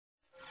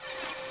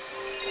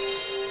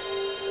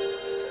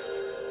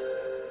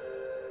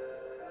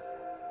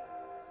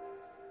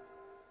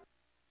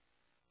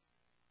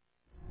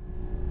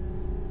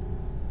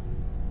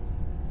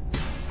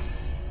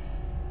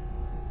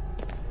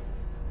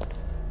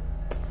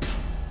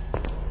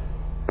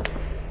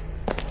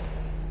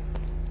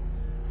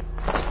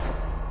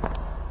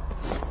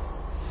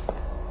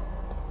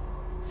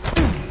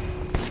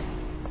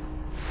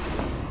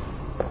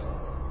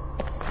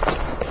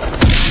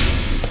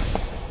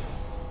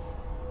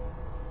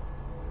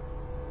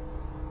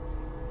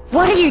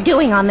What are you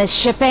doing on this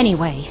ship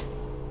anyway?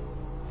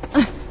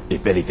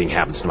 If anything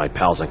happens to my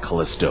pals on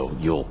Callisto,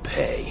 you'll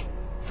pay.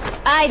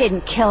 I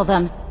didn't kill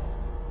them.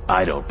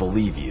 I don't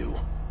believe you.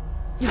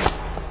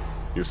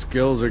 Your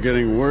skills are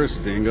getting worse,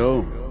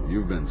 Dingo.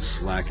 You've been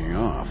slacking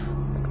off.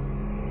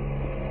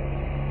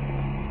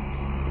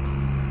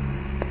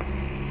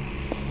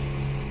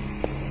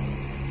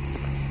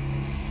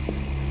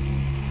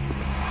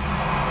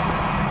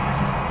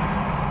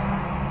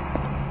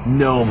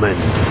 Noman.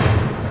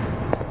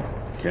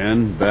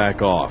 Ken,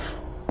 back off.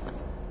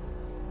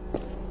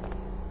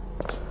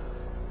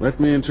 Let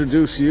me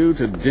introduce you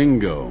to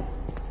Dingo.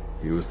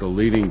 He was the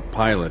leading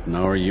pilot in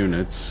our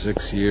unit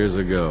 6 years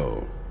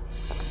ago.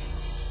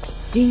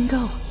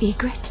 Dingo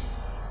Egret?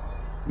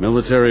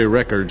 Military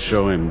records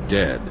show him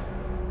dead.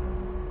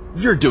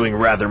 You're doing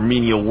rather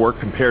menial work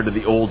compared to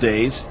the old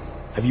days.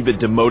 Have you been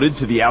demoted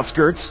to the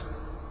outskirts?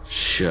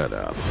 Shut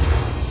up.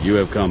 You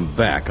have come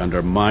back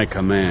under my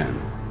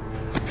command.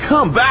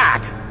 Come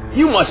back?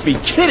 You must be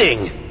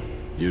kidding!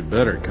 You'd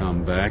better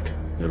come back.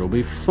 It'll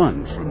be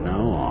fun from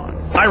now on.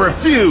 I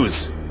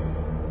refuse!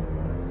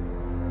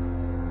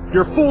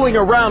 Your fooling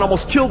around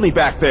almost killed me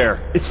back there.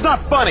 It's not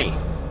funny.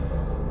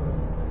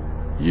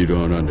 You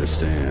don't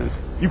understand.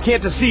 You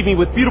can't deceive me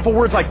with beautiful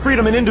words like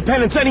freedom and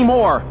independence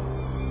anymore.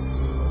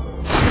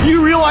 Do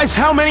you realize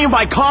how many of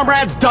my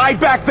comrades died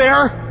back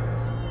there?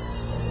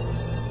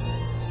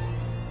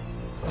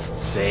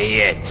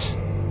 Say it.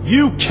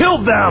 You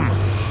killed them!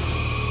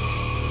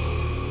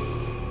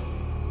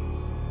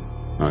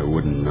 I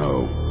wouldn't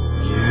know.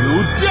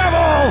 You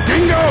devil!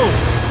 Dingo!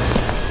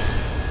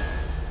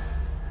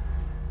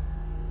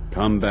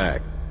 Come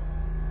back.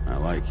 I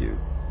like you.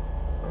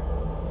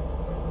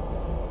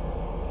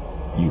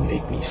 You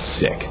make me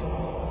sick.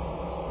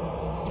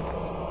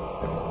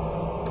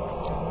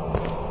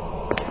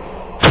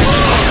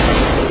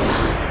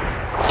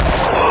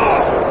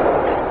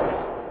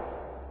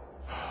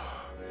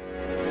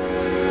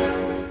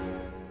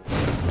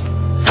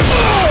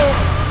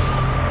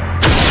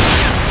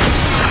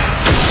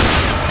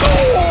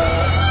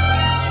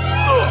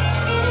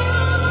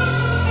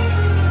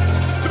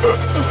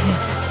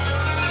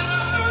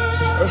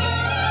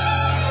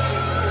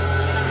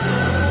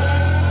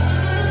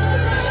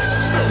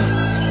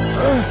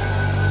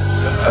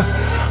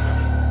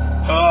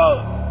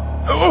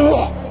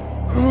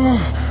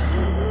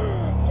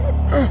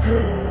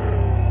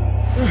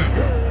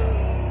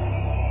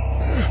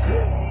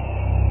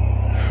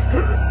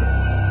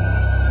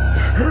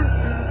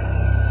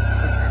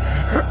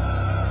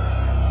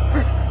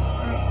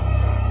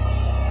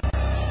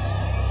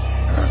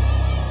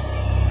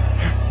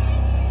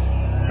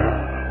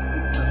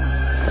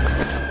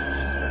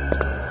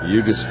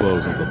 You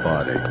dispose of the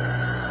body.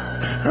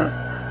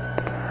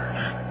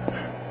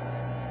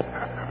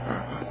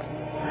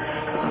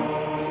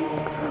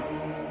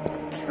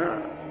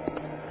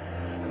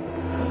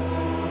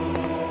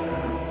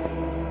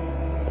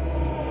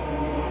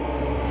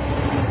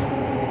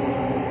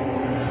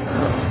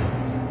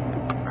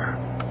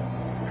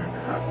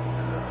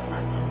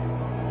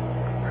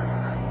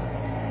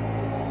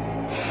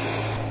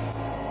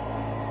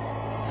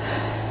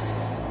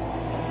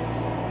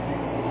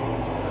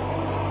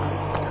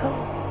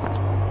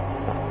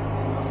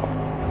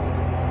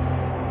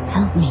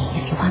 Help me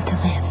if you want to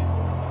live.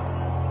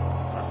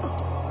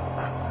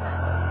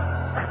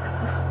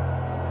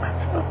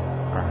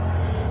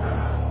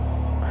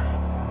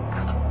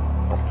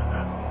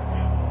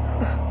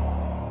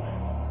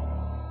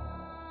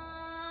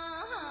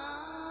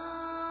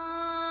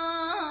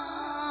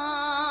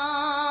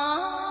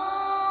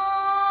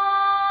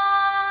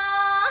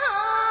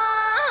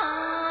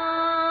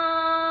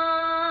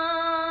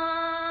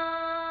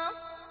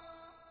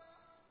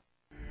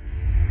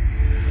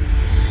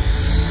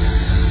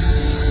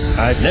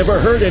 I've never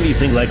heard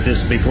anything like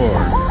this before.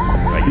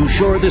 Are you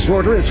sure this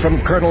order is from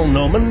Colonel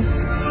Noman?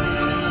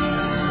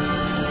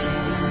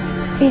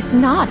 If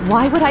not,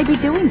 why would I be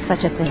doing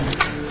such a thing?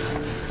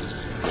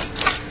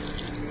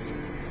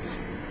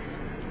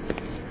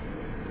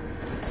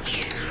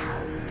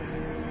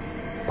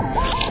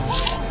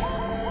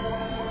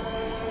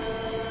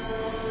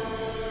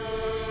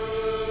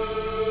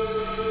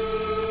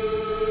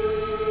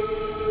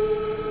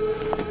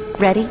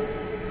 Ready?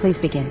 Please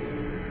begin.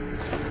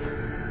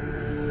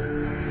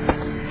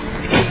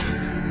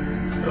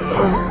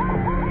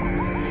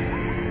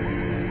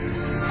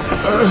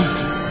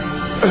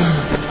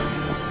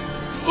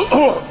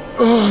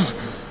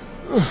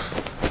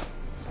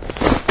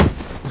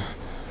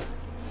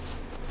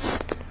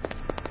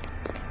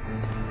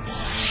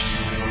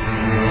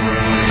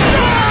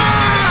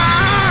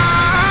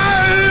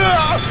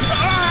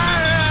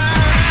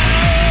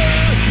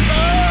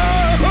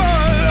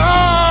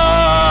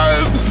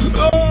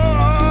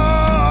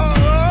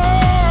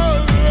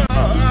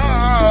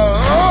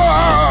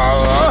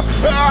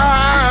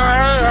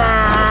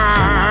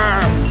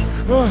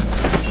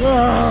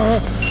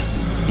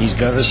 He's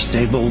got a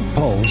stable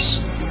pulse.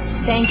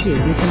 Thank you.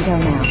 You can go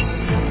now.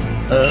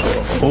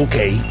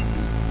 Okay.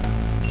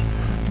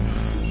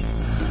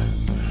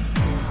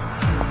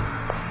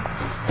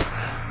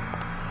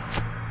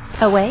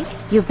 Awake?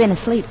 You've been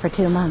asleep for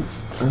 2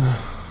 months.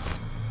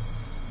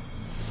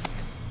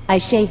 I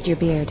shaved your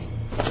beard.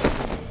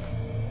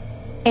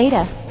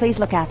 Ada, please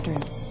look after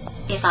him.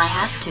 If I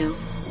have to.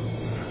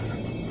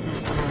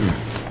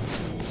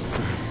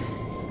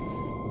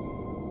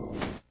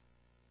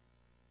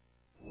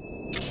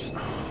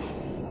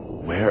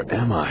 Where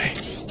am I?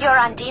 You're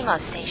on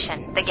Deimos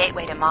Station, the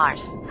gateway to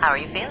Mars. How are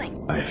you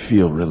feeling? I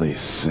feel really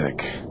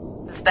sick.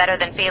 It's better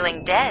than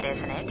feeling dead,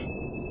 isn't it?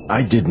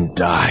 I didn't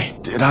die,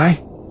 did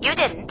I? You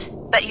didn't,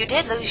 but you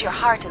did lose your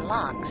heart and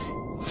lungs.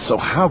 So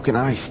how can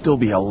I still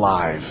be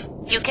alive?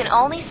 You can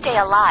only stay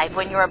alive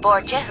when you're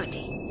aboard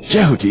Jehuti.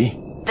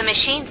 Jehuti? The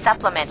machine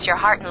supplements your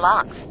heart and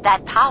lungs.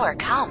 That power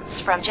comes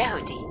from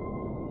Jehuti.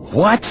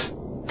 What?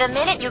 The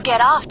minute you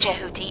get off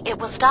Jehuti, it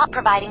will stop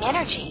providing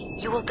energy.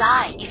 You will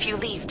die if you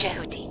leave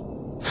Jehuti.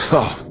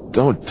 Oh,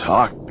 don't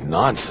talk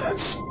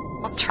nonsense.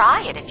 Well,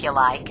 try it if you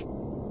like.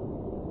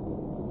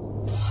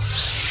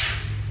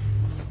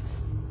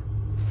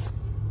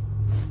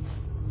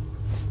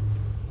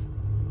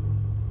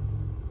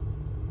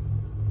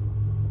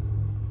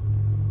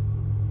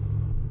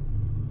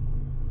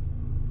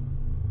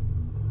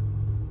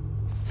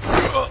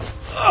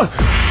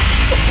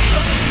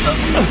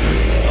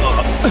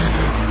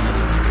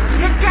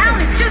 Sit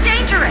down, it's too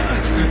dangerous!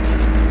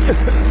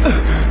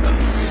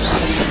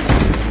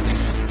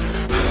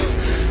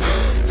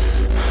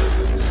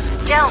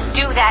 Don't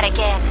do that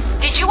again.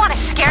 Did you want to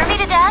scare me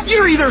to death?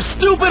 You're either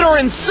stupid or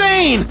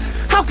insane!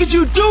 How could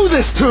you do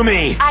this to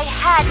me? I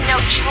had no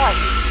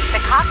choice. The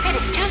cockpit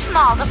is too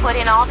small to put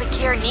in all the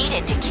gear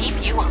needed to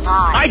keep you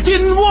alive. I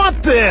didn't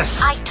want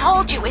this! I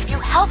told you if you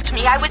helped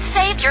me, I would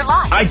save your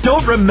life. I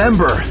don't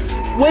remember.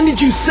 When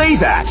did you say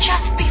that?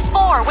 Just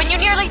before, when you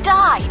nearly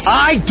died.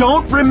 I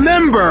don't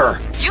remember!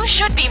 You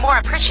should be more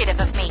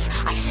appreciative of me.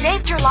 I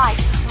saved your life,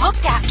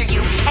 looked after you,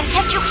 and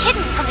kept you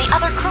hidden from the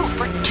other crew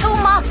for 2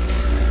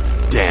 months.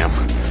 Damn.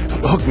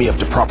 Hook me up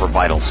to proper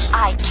vitals.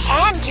 I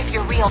can give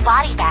your real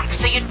body back,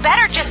 so you'd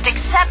better just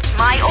accept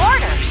my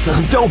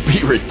orders. Don't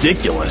be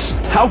ridiculous.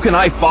 How can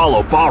I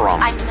follow Bahram?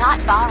 I'm not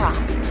Bahram.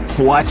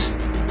 What?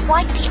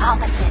 Quite the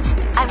opposite.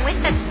 I'm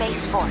with the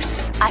Space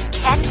Force. I'm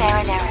Ken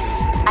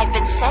Marineris. I've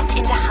been sent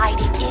into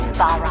hiding in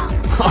Bahram.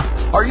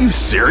 Are you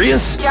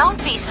serious?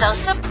 Don't be so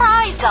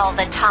surprised all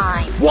the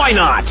time. Why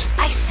not?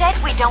 I said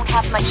we don't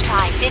have much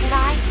time, didn't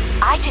I?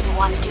 I didn't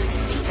want to do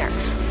this either.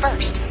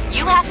 First,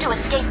 you have to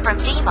escape from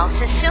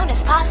Deimos as soon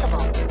as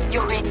possible.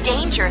 You're in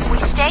danger if we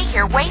stay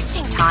here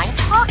wasting time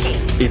talking.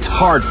 It's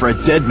hard for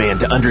a dead man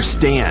to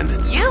understand.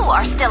 You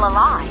are still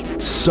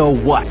alive. So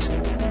what?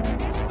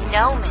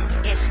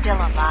 Noman is still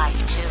alive,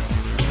 too.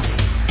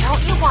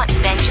 Don't you want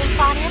vengeance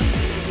on him?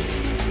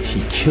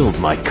 He killed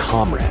my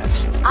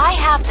comrades. I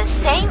have the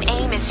same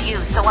aim as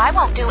you, so I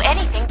won't do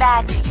anything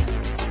bad to you.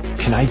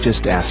 Can I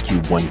just ask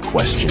you one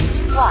question?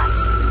 What?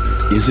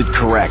 Is it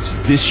correct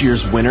this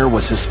year's winner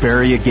was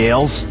Hesperia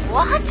Gales?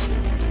 What?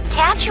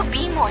 Can't you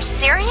be more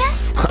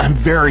serious? I'm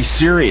very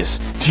serious.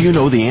 Do you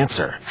know the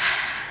answer?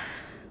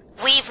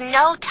 We've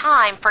no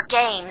time for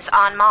games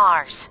on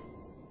Mars.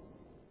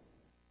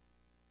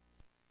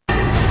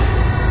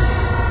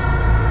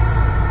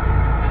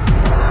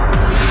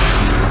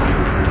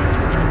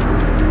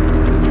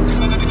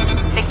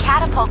 The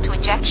catapult to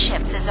eject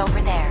ships is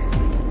over there.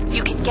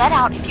 You can get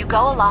out if you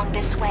go along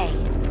this way.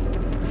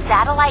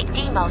 Satellite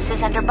Deimos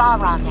is under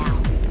Bahram now.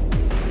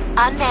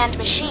 Unmanned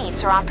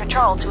machines are on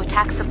patrol to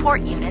attack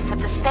support units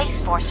of the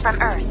Space Force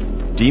from Earth.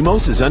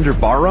 Deimos is under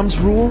Bahram's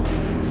rule?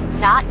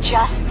 Not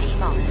just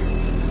Deimos.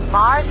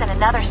 Mars and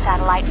another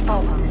satellite,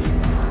 Phobos.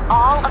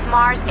 All of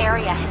Mars'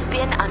 area has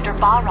been under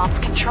Bahram's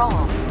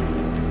control.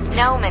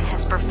 Noman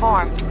has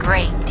performed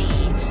great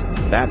deeds.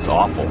 That's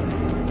awful.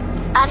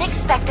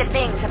 Unexpected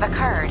things have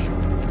occurred.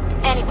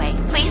 Anyway,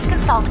 please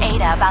consult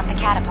Ada about the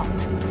catapult.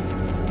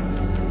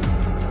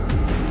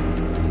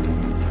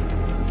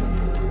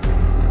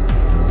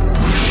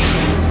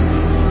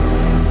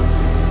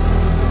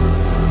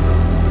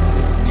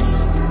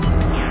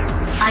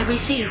 I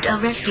received a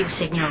rescue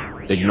signal.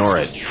 Ignore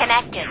it.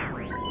 Connected.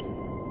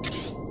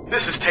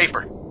 This is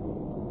Taper.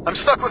 I'm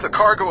stuck with a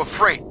cargo of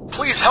freight.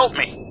 Please help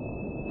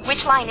me.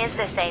 Which line is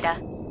this, Ada?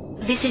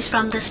 This is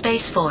from the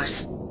Space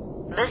Force.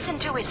 Listen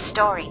to his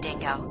story,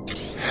 Dingo.